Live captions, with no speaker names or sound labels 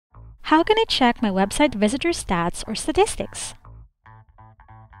How can I check my website visitor stats or statistics?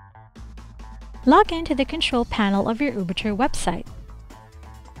 Log into the control panel of your UberTour website.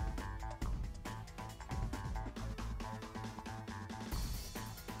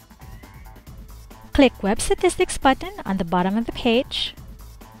 Click Web Statistics button on the bottom of the page.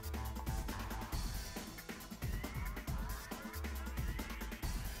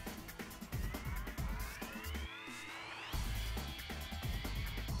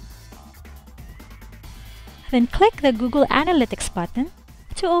 Then click the Google Analytics button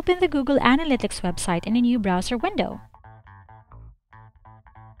to open the Google Analytics website in a new browser window.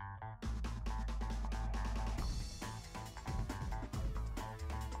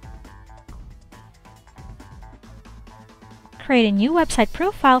 Create a new website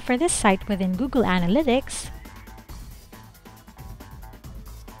profile for this site within Google Analytics.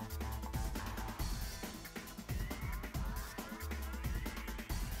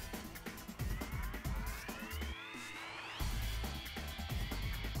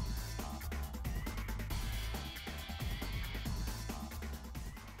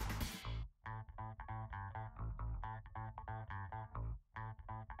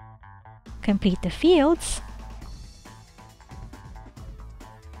 Complete the fields.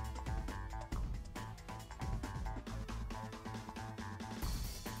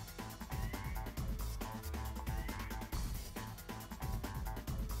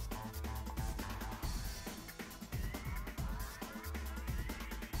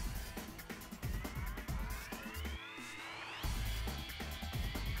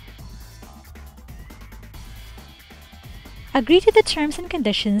 Agree to the terms and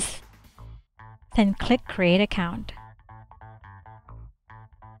conditions, then click Create Account.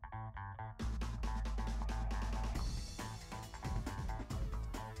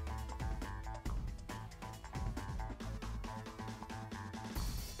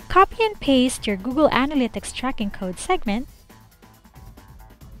 Copy and paste your Google Analytics tracking code segment.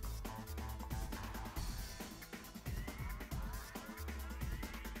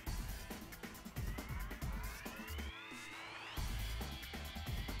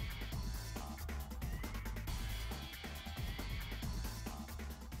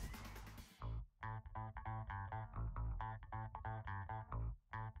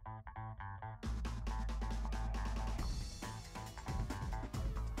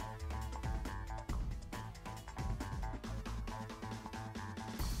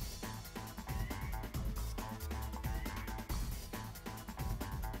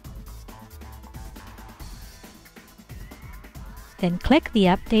 Then click the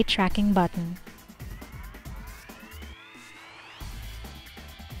Update Tracking button.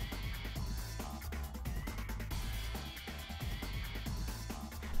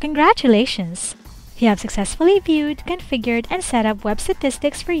 Congratulations! You have successfully viewed, configured, and set up web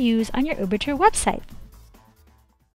statistics for use on your UberTour website.